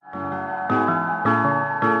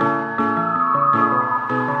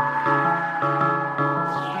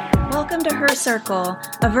Her Circle,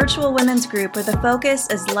 a virtual women's group where the focus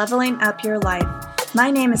is leveling up your life.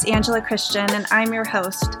 My name is Angela Christian, and I'm your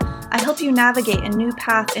host. I help you navigate a new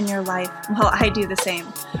path in your life. Well, I do the same.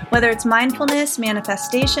 Whether it's mindfulness,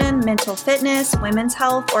 manifestation, mental fitness, women's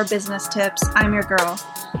health, or business tips, I'm your girl.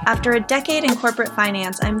 After a decade in corporate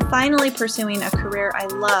finance, I'm finally pursuing a career I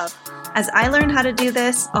love. As I learn how to do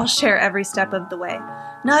this, I'll share every step of the way.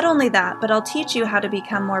 Not only that, but I'll teach you how to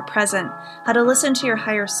become more present, how to listen to your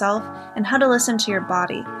higher self, and how to listen to your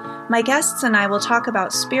body. My guests and I will talk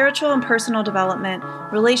about spiritual and personal development,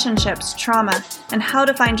 relationships, trauma, and how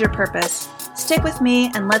to find your purpose. Stick with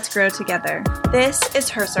me and let's grow together. This is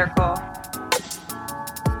Her Circle.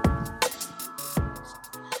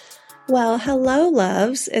 Well, hello,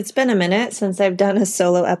 loves. It's been a minute since I've done a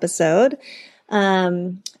solo episode.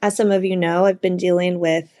 As some of you know, I've been dealing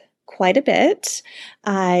with quite a bit.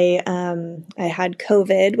 I had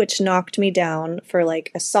COVID, which knocked me down for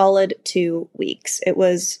like a solid 2 weeks. It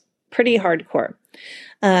was pretty hardcore.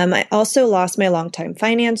 I also lost my longtime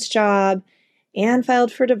finance job and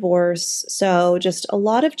filed for divorce. So just a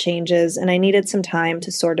lot of changes, and I needed some time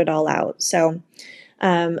to sort it all out. So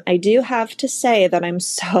I do have to say that I'm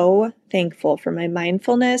so thankful for my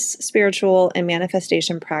mindfulness, spiritual, and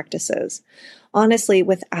manifestation practices. Honestly,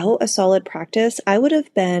 without a solid practice, I would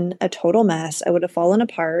have been a total mess. I would have fallen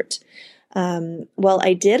apart. While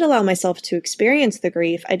I did allow myself to experience the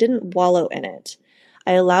grief, I didn't wallow in it.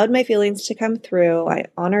 I allowed my feelings to come through. I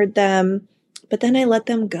honored them, but then I let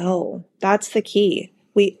them go. That's the key.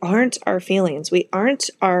 We aren't our feelings. We aren't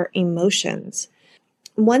our emotions.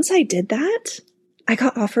 Once I did that, I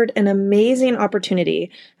got offered an amazing opportunity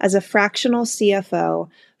as a fractional CFO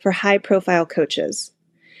for high-profile coaches.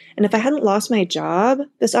 And if I hadn't lost my job,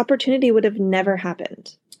 this opportunity would have never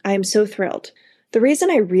happened. I am so thrilled. The reason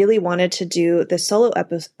I really wanted to do the solo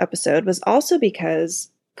episode was also because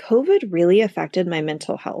COVID really affected my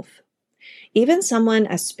mental health. Even someone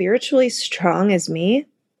as spiritually strong as me,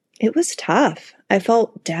 it was tough. I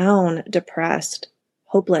felt down, depressed,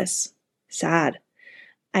 hopeless, sad.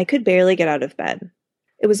 I could barely get out of bed.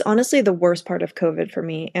 It was honestly the worst part of COVID for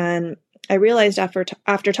me, and I realized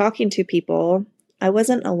after talking to people, I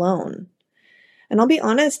wasn't alone. And I'll be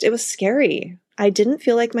honest, it was scary. I didn't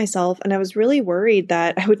feel like myself, and I was really worried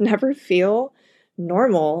that I would never feel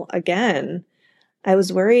normal again. I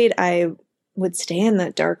was worried I would stay in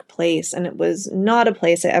that dark place, and it was not a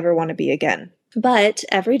place I ever want to be again. But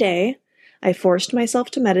every day, I forced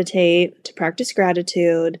myself to meditate, to practice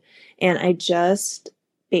gratitude, and I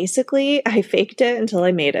faked it until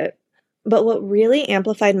I made it. But what really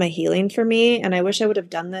amplified my healing for me, and I wish I would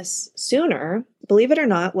have done this sooner, believe it or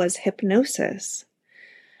not, was hypnosis.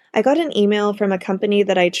 I got an email from a company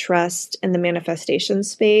that I trust in the manifestation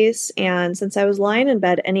space, and since I was lying in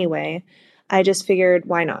bed anyway, I just figured,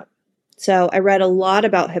 why not? So I read a lot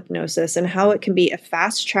about hypnosis and how it can be a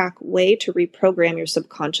fast-track way to reprogram your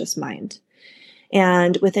subconscious mind.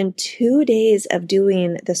 And within 2 days of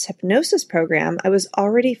doing this hypnosis program, I was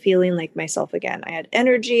already feeling like myself again. I had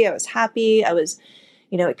energy. I was happy. I was,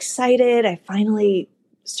 excited. I finally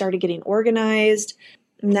started getting organized.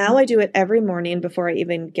 Now I do it every morning before I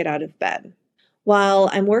even get out of bed. While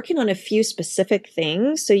I'm working on a few specific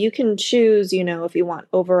things, so you can choose, if you want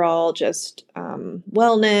overall just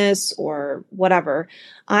wellness or whatever.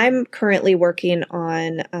 I'm currently working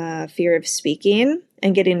on fear of speaking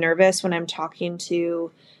and getting nervous when I'm talking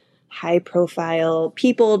to high-profile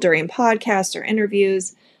people during podcasts or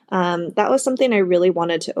interviews. That was something I really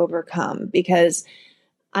wanted to overcome because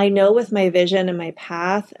I know with my vision and my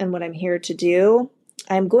path and what I'm here to do,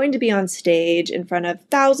 I'm going to be on stage in front of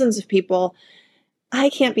thousands of people. I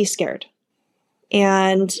can't be scared.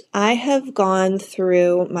 And I have gone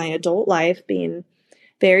through my adult life being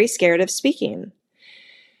very scared of speaking.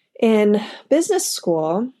 In business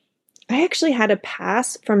school, I actually had a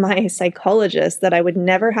pass from my psychologist that I would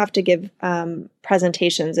never have to give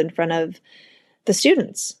presentations in front of the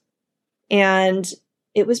students. And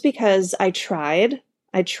it was because I tried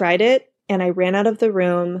it, and I ran out of the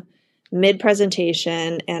room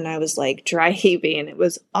mid-presentation, and I was like dry heaving. It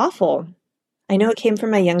was awful. I know it came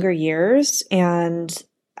from my younger years, and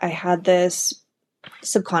I had this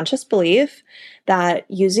subconscious belief that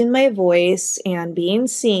using my voice and being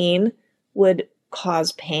seen would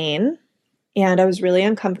cause pain. And I was really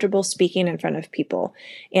uncomfortable speaking in front of people,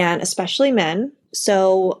 and especially men.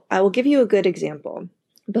 So I will give you a good example.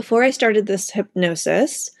 Before I started this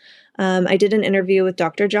hypnosis, I did an interview with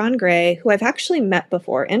Dr. John Gray, who I've actually met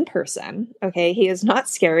before in person. Okay, he is not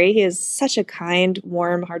scary. He is such a kind,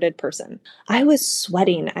 warm-hearted person. I was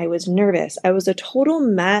sweating. I was nervous. I was a total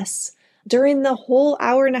mess. During the whole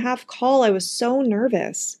hour and a half call, I was so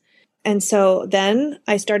nervous. And so then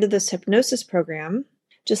I started this hypnosis program.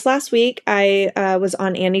 Just last week, I was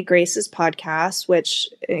on Annie Grace's podcast, which,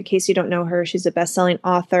 in case you don't know her, she's a best-selling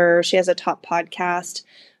author. She has a top podcast.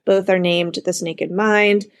 Both are named This Naked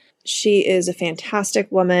Mind. She is a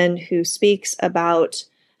fantastic woman who speaks about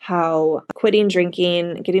how quitting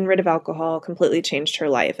drinking, getting rid of alcohol completely changed her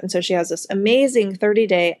life. And so she has this amazing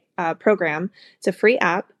 30-day program. It's a free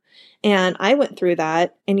app. And I went through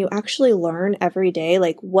that, and you actually learn every day,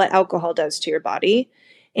 like, what alcohol does to your body.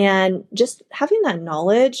 And just having that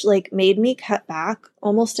knowledge, like, made me cut back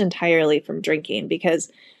almost entirely from drinking,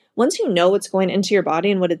 because once you know what's going into your body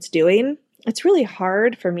and what it's doing, it's really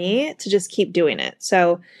hard for me to just keep doing it.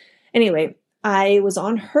 So anyway, I was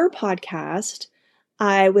on her podcast.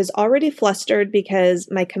 I was already flustered because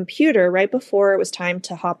my computer, right before it was time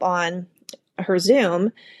to hop on her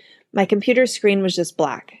Zoom, my computer screen was just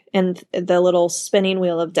black and the little spinning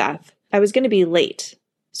wheel of death. I was going to be late.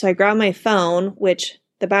 So I grabbed my phone, which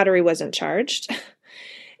the battery wasn't charged,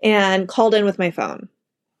 and called in with my phone.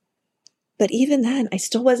 But even then, I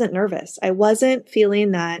still wasn't nervous. I wasn't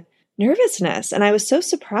feeling that nervousness, and I was so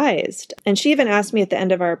surprised. And she even asked me at the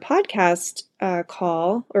end of our podcast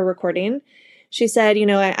call or recording, she said,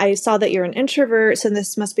 I saw that you're an introvert, so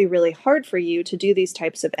this must be really hard for you to do these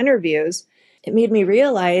types of interviews. It made me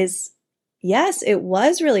realize, yes, it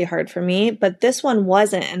was really hard for me, but this one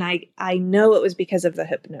wasn't. And I know it was because of the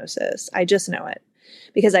hypnosis. I just know it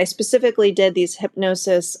because I specifically did these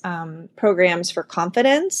hypnosis programs for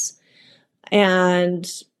confidence and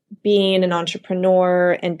being an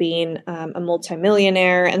entrepreneur and being a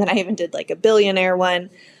multimillionaire. And then I even did like a billionaire one.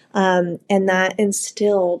 And that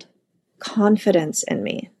instilled confidence in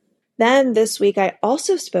me. Then this week, I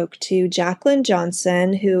also spoke to Jacqueline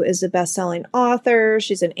Johnson, who is a best-selling author.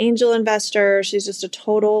 She's an angel investor. She's just a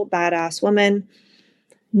total badass woman.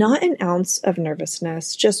 Not an ounce of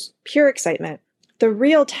nervousness, just pure excitement. The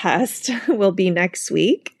real test will be next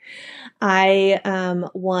week. I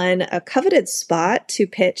won a coveted spot to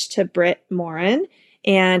pitch to Britt Morin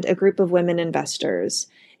and a group of women investors.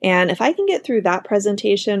 And if I can get through that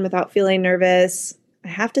presentation without feeling nervous, I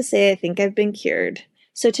have to say I think I've been cured.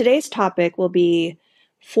 So today's topic will be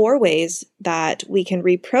 4 ways that we can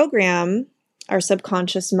reprogram our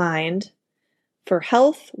subconscious mind for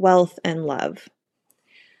health, wealth, and love.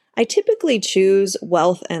 I typically choose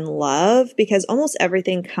wealth and love because almost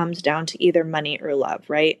everything comes down to either money or love,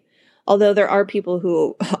 right? Although there are people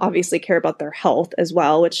who obviously care about their health as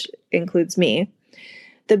well, which includes me.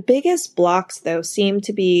 The biggest blocks, though, seem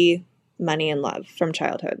to be money and love from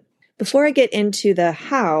childhood. Before I get into the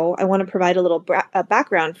how, I want to provide a little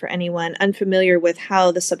background for anyone unfamiliar with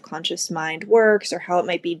how the subconscious mind works or how it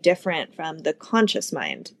might be different from the conscious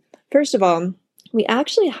mind. First of all, we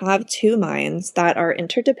actually have 2 minds that are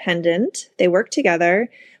interdependent. They work together,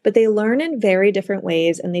 but they learn in very different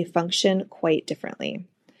ways and they function quite differently.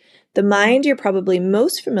 The mind you're probably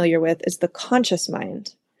most familiar with is the conscious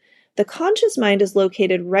mind. The conscious mind is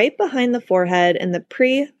located right behind the forehead in the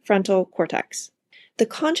prefrontal cortex. The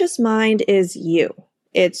conscious mind is you.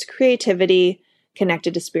 It's creativity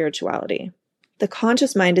connected to spirituality. The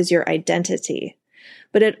conscious mind is your identity,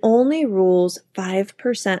 but it only rules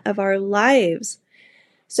 5% of our lives.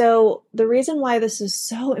 So the reason why this is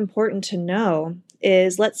so important to know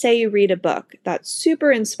is, let's say you read a book that's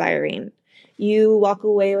super inspiring. You walk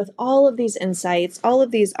away with all of these insights, all of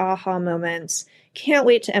these aha moments, can't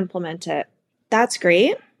wait to implement it. That's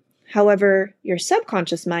great. However, your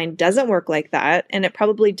subconscious mind doesn't work like that, and it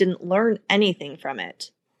probably didn't learn anything from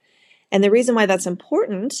it. And the reason why that's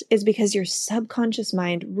important is because your subconscious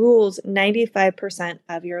mind rules 95%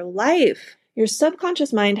 of your life. Your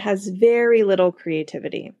subconscious mind has very little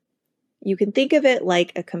creativity. You can think of it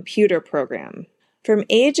like a computer program. From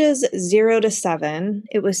ages 0 to 7,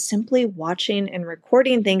 it was simply watching and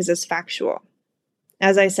recording things as factual.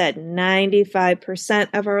 As I said, 95%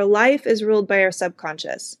 of our life is ruled by our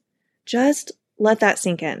subconscious. Just let that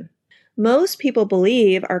sink in. Most people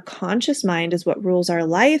believe our conscious mind is what rules our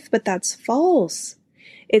life, but that's false.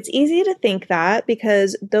 It's easy to think that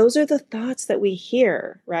because those are the thoughts that we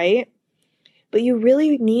hear, right? But you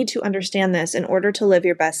really need to understand this in order to live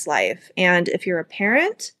your best life. And if you're a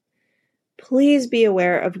parent, please be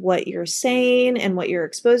aware of what you're saying and what you're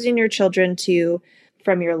exposing your children to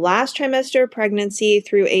from your last trimester of pregnancy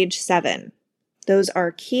through age 7. Those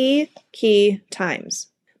are key times.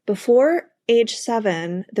 Before age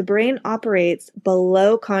 7, the brain operates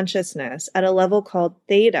below consciousness at a level called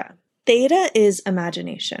theta. Theta is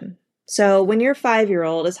imagination. So when your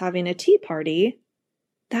 5-year-old is having a tea party,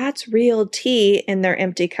 that's real tea in their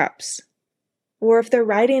empty cups. Or if they're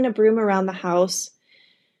riding a broom around the house,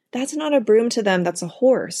 that's not a broom to them, that's a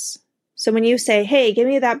horse. So when you say, hey, give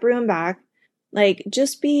me that broom back, like,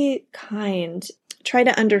 just be kind. Try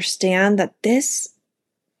to understand that this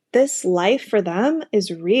life for them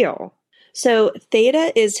is real. So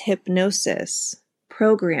theta is hypnosis,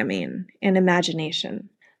 programming, and imagination.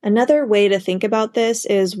 Another way to think about this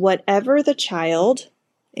is whatever the child,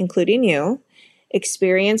 including you,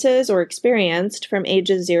 experiences or experienced from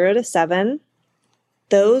ages 0 to 7,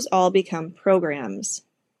 those all become programs.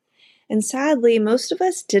 And sadly, most of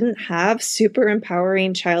us didn't have super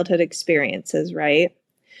empowering childhood experiences, right?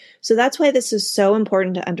 So that's why this is so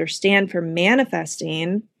important to understand for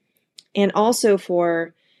manifesting and also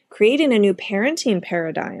for creating a new parenting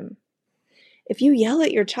paradigm. If you yell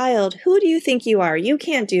at your child, who do you think you are? You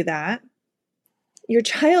can't do that. Your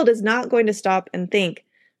child is not going to stop and think,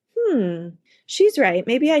 she's right.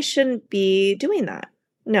 Maybe I shouldn't be doing that.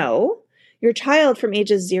 No, your child from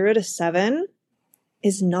ages 0 to 7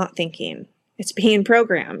 is not thinking. It's being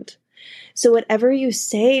programmed. So whatever you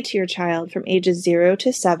say to your child from ages 0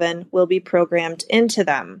 to 7 will be programmed into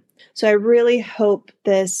them. So I really hope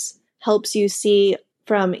this helps you see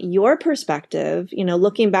from your perspective,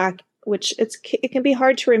 looking back, which it can be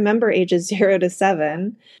hard to remember ages 0 to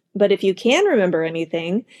 7, but if you can remember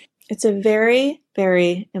anything, it's a very,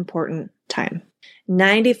 very important time.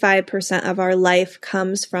 95% of our life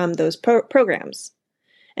comes from those programs,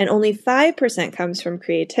 and only 5% comes from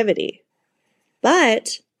creativity.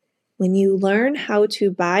 But when you learn how to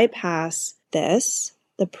bypass this,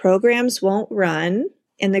 the programs won't run,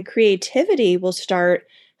 and the creativity will start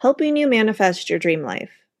helping you manifest your dream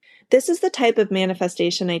life. This is the type of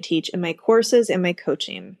manifestation I teach in my courses and my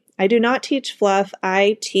coaching. I do not teach fluff.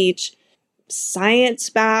 I teach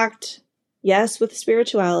science-backed, yes, with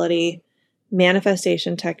spirituality,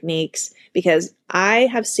 manifestation techniques, because I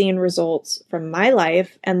have seen results from my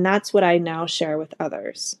life, and that's what I now share with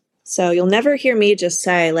others. So you'll never hear me just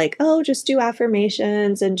say like, oh, just do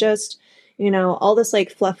affirmations and just, all this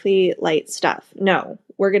like fluffy, light stuff. No,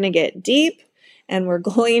 we're going to get deep and we're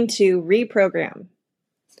going to reprogram.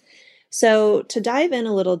 So to dive in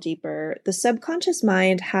a little deeper, the subconscious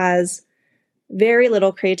mind has very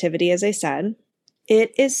little creativity, as I said.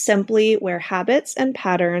 It is simply where habits and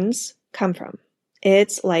patterns come from.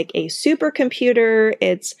 It's like a supercomputer.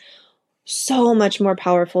 It's so much more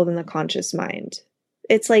powerful than the conscious mind.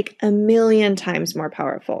 It's like 1,000,000 times more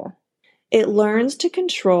powerful. It learns to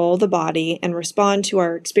control the body and respond to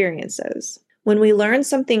our experiences. When we learn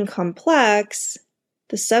something complex,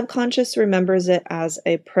 the subconscious remembers it as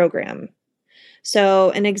a program.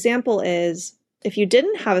 So an example is, if you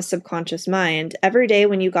didn't have a subconscious mind, every day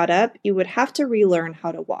when you got up, you would have to relearn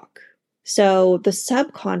how to walk. So the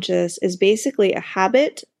subconscious is basically a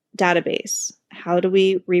habit database. How do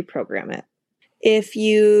we reprogram it? If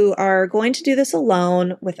you are going to do this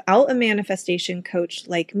alone without a manifestation coach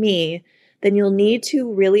like me, then you'll need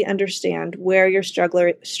to really understand where you're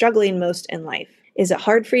struggling most in life. Is it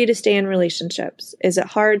hard for you to stay in relationships? Is it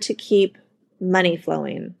hard to keep money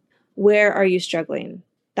flowing? Where are you struggling?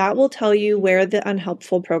 That will tell you where the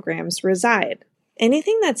unhelpful programs reside.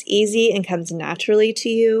 Anything that's easy and comes naturally to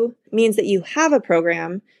you means that you have a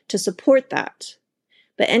program to support that.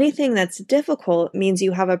 But anything that's difficult means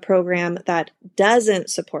you have a program that doesn't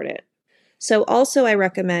support it. So also I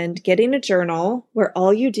recommend getting a journal where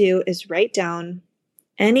all you do is write down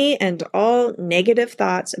any and all negative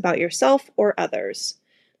thoughts about yourself or others.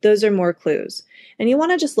 Those are more clues. And you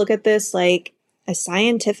want to just look at this like a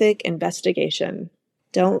scientific investigation.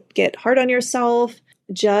 Don't get hard on yourself,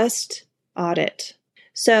 just audit.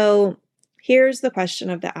 So here's the question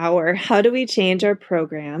of the hour. How do we change our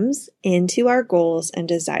programs into our goals and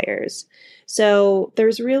desires? So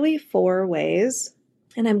there's really 4 ways,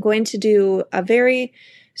 and I'm going to do a very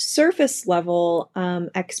surface level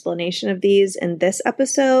explanation of these in this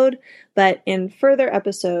episode, but in further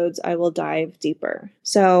episodes, I will dive deeper.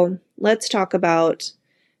 So let's talk about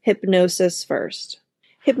hypnosis first.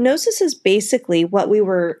 Hypnosis is basically what we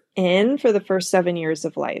were in for the first 7 years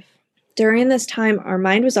of life. During this time, our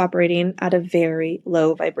mind was operating at a very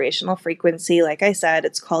low vibrational frequency. Like I said,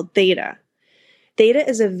 it's called theta. Theta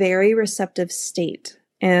is a very receptive state.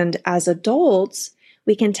 And as adults,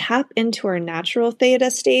 we can tap into our natural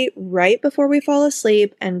theta state right before we fall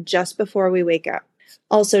asleep and just before we wake up.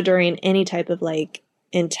 Also during any type of like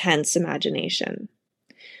intense imagination.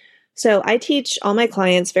 So I teach all my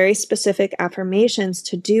clients very specific affirmations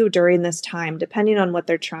to do during this time, depending on what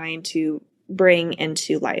they're trying to bring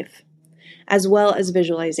into life, as well as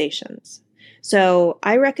visualizations. So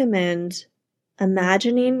I recommend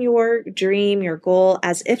imagining your dream, your goal,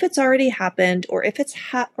 as if it's already happened, or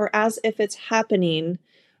as if it's happening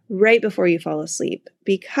right before you fall asleep,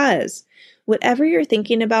 because whatever you're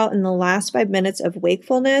thinking about in the last 5 minutes of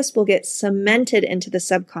wakefulness will get cemented into the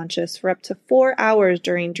subconscious for up to 4 hours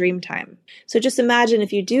during dream time. So just imagine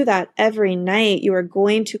if you do that every night, you are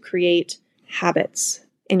going to create habits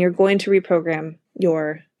and you're going to reprogram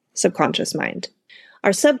your subconscious mind.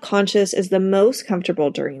 Our subconscious is the most comfortable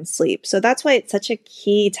during sleep. So that's why it's such a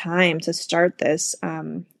key time to start this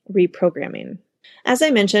reprogramming. As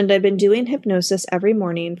I mentioned, I've been doing hypnosis every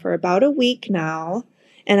morning for about a week now,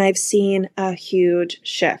 and I've seen a huge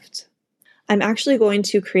shift. I'm actually going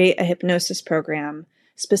to create a hypnosis program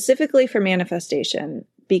specifically for manifestation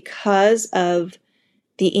because of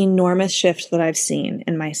the enormous shift that I've seen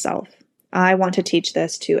in myself. I want to teach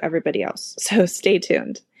this to everybody else, so stay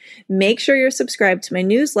tuned. Make sure you're subscribed to my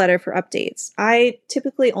newsletter for updates. I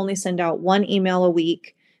typically only send out one email a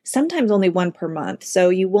week, sometimes only one per month. So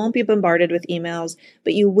you won't be bombarded with emails,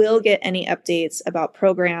 but you will get any updates about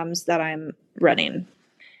programs that I'm running.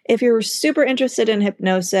 If you're super interested in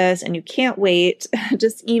hypnosis and you can't wait,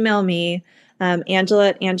 just email me,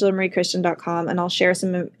 Angela@angelamariechristian.com, and I'll share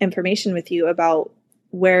some information with you about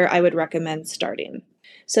where I would recommend starting.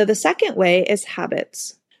 So the second way is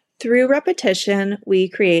habits. Through repetition, we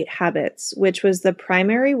create habits, which was the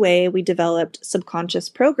primary way we developed subconscious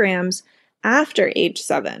programs after age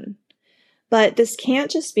 7. But this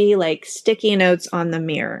can't just be like sticky notes on the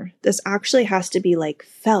mirror. This actually has to be like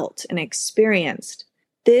felt and experienced.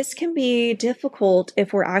 This can be difficult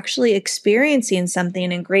if we're actually experiencing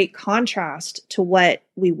something in great contrast to what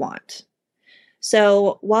we want.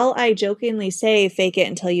 So while I jokingly say fake it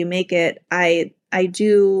until you make it, I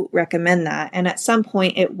do recommend that. And at some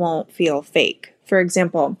point, it won't feel fake. For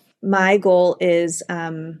example, my goal is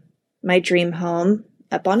my dream home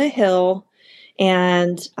up on a hill,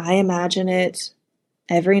 and I imagine it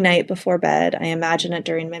every night before bed. I imagine it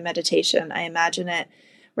during my meditation. I imagine it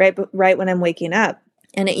right when I'm waking up.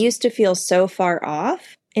 And it used to feel so far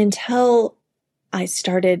off until I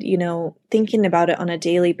started, thinking about it on a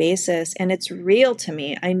daily basis, and it's real to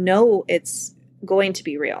me. I know it's going to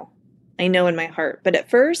be real. I know in my heart, but at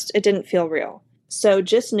first it didn't feel real. So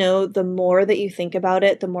just know the more that you think about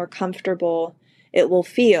it, the more comfortable it will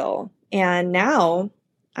feel. And now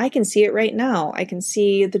I can see it right now. I can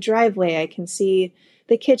see the driveway. I can see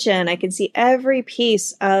the kitchen. I can see every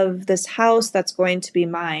piece of this house that's going to be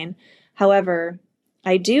mine. However,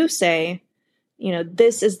 I do say,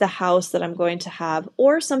 this is the house that I'm going to have,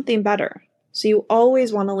 or something better. So you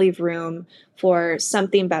always want to leave room for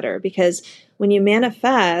something better, because when you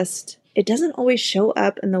manifest, it doesn't always show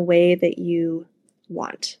up in the way that you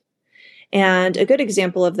want. And a good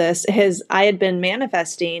example of this is I had been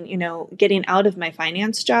manifesting, getting out of my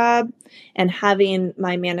finance job and having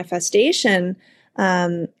my manifestation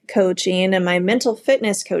coaching and my mental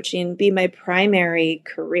fitness coaching be my primary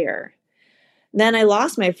career. Then I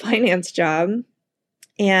lost my finance job,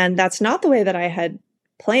 and that's not the way that I had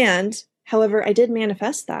planned. However, I did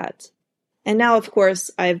manifest that. And now, of course,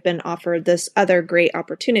 I've been offered this other great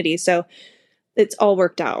opportunity. So it's all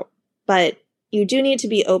worked out. But you do need to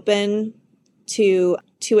be open to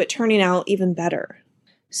it turning out even better.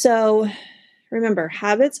 So remember,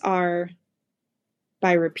 habits are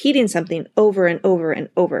by repeating something over and over and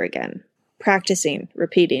over again. Practicing,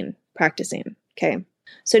 repeating, practicing. Okay.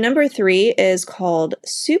 So number 3 is called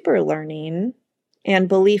super learning and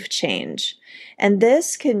belief change. And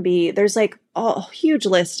this can be, there's like a huge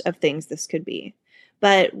list of things this could be.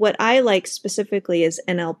 But what I like specifically is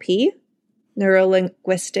NLP,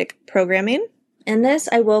 neuro-linguistic programming. And this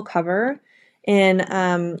I will cover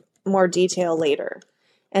in more detail later.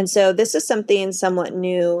 And so this is something somewhat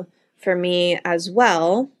new for me as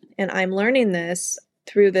well. And I'm learning this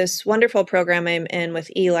through this wonderful program I'm in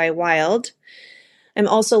with Eli Wild. I'm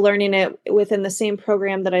also learning it within the same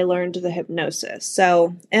program that I learned the hypnosis.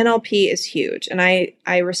 So NLP is huge. And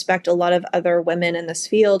I respect a lot of other women in this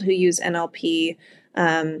field who use NLP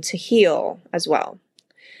to heal as well.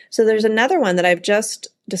 So there's another one that I've just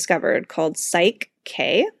discovered called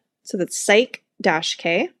Psych-K. So that's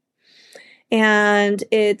Psych-K. And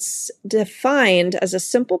it's defined as a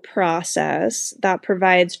simple process that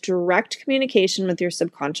provides direct communication with your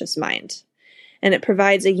subconscious mind. And it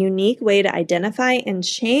provides a unique way to identify and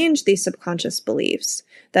change these subconscious beliefs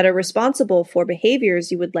that are responsible for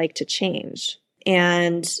behaviors you would like to change.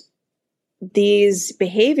 And these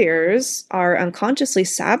behaviors are unconsciously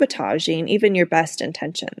sabotaging even your best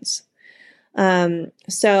intentions.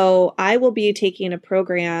 So I will be taking a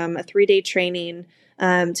program, a 3-day training,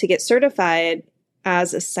 to get certified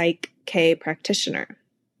as a Psych-K practitioner.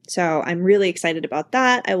 So I'm really excited about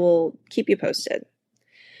that. I will keep you posted.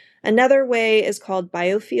 Another way is called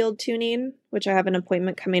biofield tuning, which I have an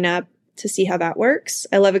appointment coming up to see how that works.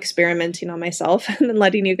 I love experimenting on myself and then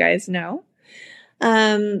letting you guys know.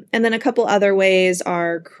 And then a couple other ways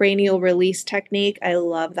are cranial release technique. I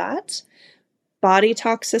love that. Body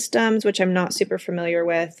talk systems, which I'm not super familiar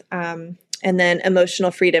with. And then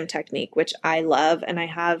emotional freedom technique, which I love. And I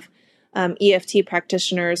have EFT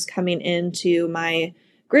practitioners coming into my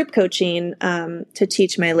group coaching to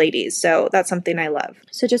teach my ladies. So that's something I love.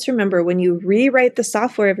 So just remember, when you rewrite the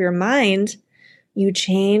software of your mind, you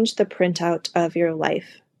change the printout of your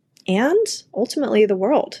life and ultimately the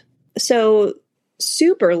world. So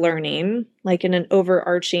super learning, like in an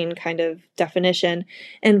overarching kind of definition,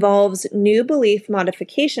 involves new belief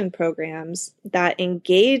modification programs that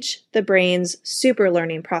engage the brain's super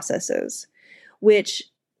learning processes, which,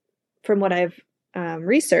 from what I've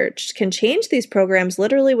researched, can change these programs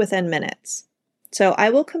literally within minutes. So I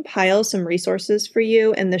will compile some resources for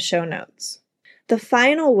you in the show notes. The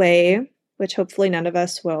final way, which hopefully none of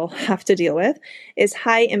us will have to deal with, is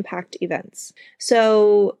high impact events.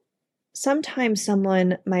 So sometimes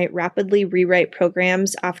someone might rapidly rewrite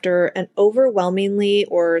programs after an overwhelmingly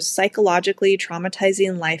or psychologically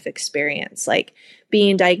traumatizing life experience, like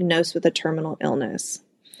being diagnosed with a terminal illness.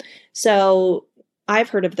 So I've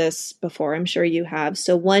heard of this before. I'm sure you have.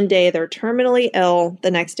 So one day they're terminally ill,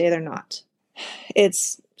 the next day they're not.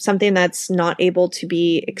 It's something that's not able to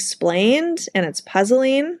be explained, and it's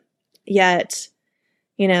puzzling. Yet,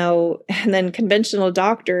 and then conventional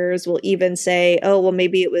doctors will even say, oh, well,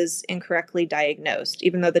 maybe it was incorrectly diagnosed,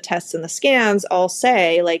 even though the tests and the scans all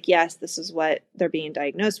say, like, yes, this is what they're being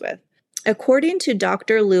diagnosed with. According to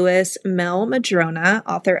Dr. Louis Madrona,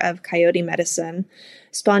 author of Coyote Medicine,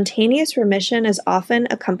 spontaneous remission is often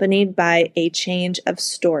accompanied by a change of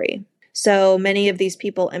story. So many of these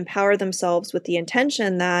people empower themselves with the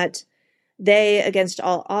intention that they, against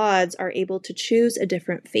all odds, are able to choose a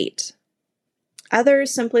different fate.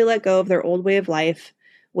 Others simply let go of their old way of life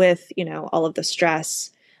with, all of the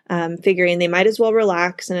stress, figuring they might as well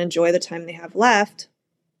relax and enjoy the time they have left.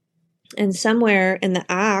 And somewhere in the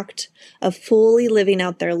act of fully living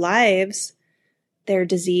out their lives, their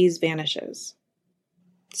disease vanishes.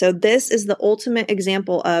 So this is the ultimate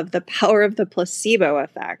example of the power of the placebo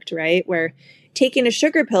effect, right? Where taking a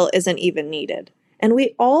sugar pill isn't even needed. And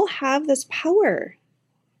we all have this power.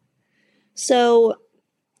 So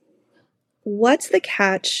what's the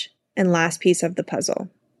catch and last piece of the puzzle?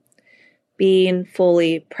 Being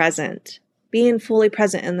fully present. Being fully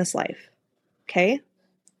present in this life. Okay?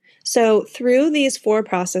 So through these 4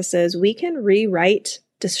 processes, we can rewrite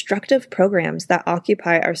destructive programs that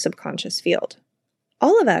occupy our subconscious field.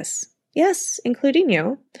 All of us, yes, including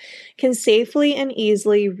you, can safely and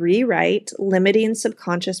easily rewrite limiting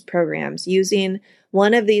subconscious programs using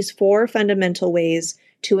one of these 4 fundamental ways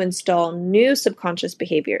to install new subconscious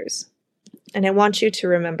behaviors. And I want you to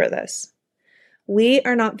remember this. We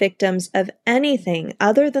are not victims of anything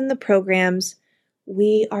other than the programs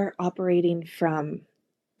we are operating from.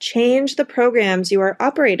 Change the programs you are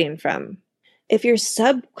operating from. If your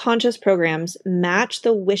subconscious programs match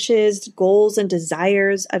the wishes, goals, and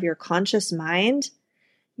desires of your conscious mind,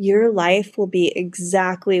 your life will be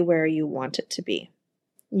exactly where you want it to be.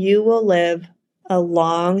 You will live a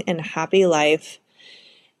long and happy life,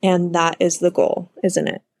 and that is the goal, isn't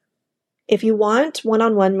it? If you want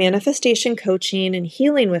one-on-one manifestation coaching and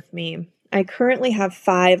healing with me, I currently have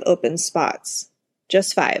 5 open spots,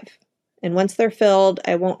 just 5. And once they're filled,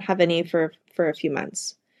 I won't have any for a few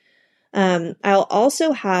months. I'll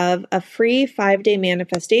also have a free 5-day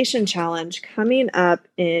manifestation challenge coming up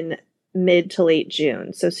in mid to late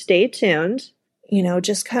June. So stay tuned.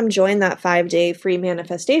 Just come join that 5-day free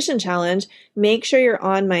manifestation challenge. Make sure you're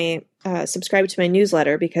on my subscribe to my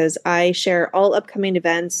newsletter, because I share all upcoming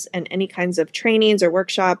events and any kinds of trainings or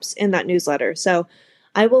workshops in that newsletter. So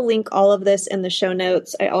I will link all of this in the show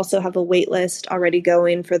notes. I also have a wait list already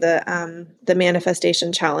going for the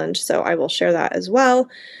manifestation challenge, so I will share that as well.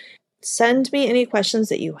 Send me any questions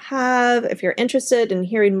that you have. If you're interested in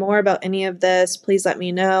hearing more about any of this, please let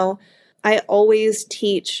me know. I always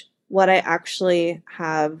teach what I actually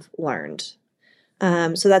have learned.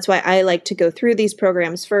 So that's why I like to go through these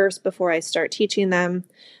programs first before I start teaching them,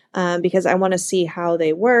 because I want to see how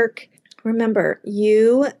they work. Remember,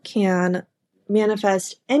 you can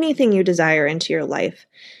manifest anything you desire into your life.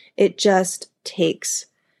 It just takes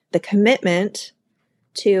the commitment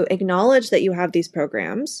to acknowledge that you have these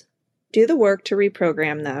programs, do the work to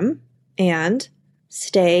reprogram them, and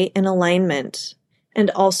stay in alignment.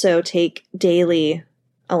 And also take daily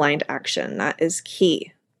aligned action. That is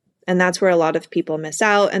key. And that's where a lot of people miss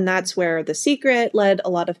out. And that's where The Secret led a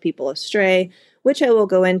lot of people astray, which I will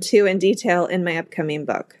go into in detail in my upcoming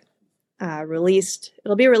book.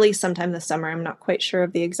 It'll be released sometime this summer. I'm not quite sure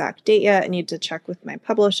of the exact date yet. I need to check with my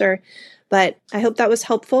publisher, but I hope that was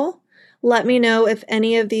helpful. Let me know if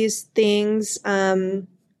any of these things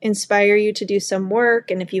inspire you to do some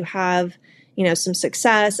work, and if you have, some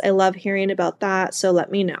success. I love hearing about that, so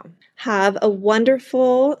let me know. Have a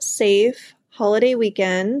wonderful, safe holiday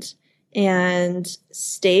weekend, and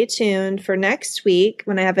stay tuned for next week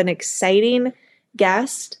when I have an exciting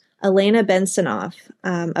guest, Elena Bensonoff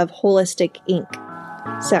of Holistic Inc.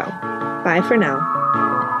 So, bye for now.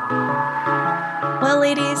 Well,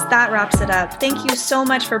 ladies, that wraps it up. Thank you so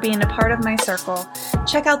much for being a part of my circle.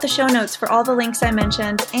 Check out the show notes for all the links I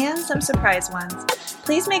mentioned and some surprise ones.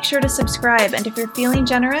 Please make sure to subscribe, and if you're feeling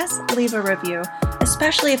generous, leave a review,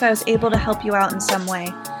 especially if I was able to help you out in some way.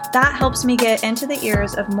 That helps me get into the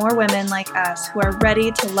ears of more women like us who are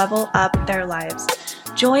ready to level up their lives.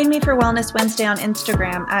 Join me for Wellness Wednesday on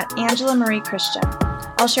Instagram at Angela Marie Christian.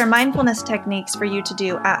 I'll share mindfulness techniques for you to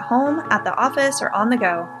do at home, at the office, or on the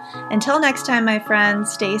go. Until next time, my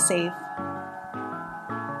friends, stay safe.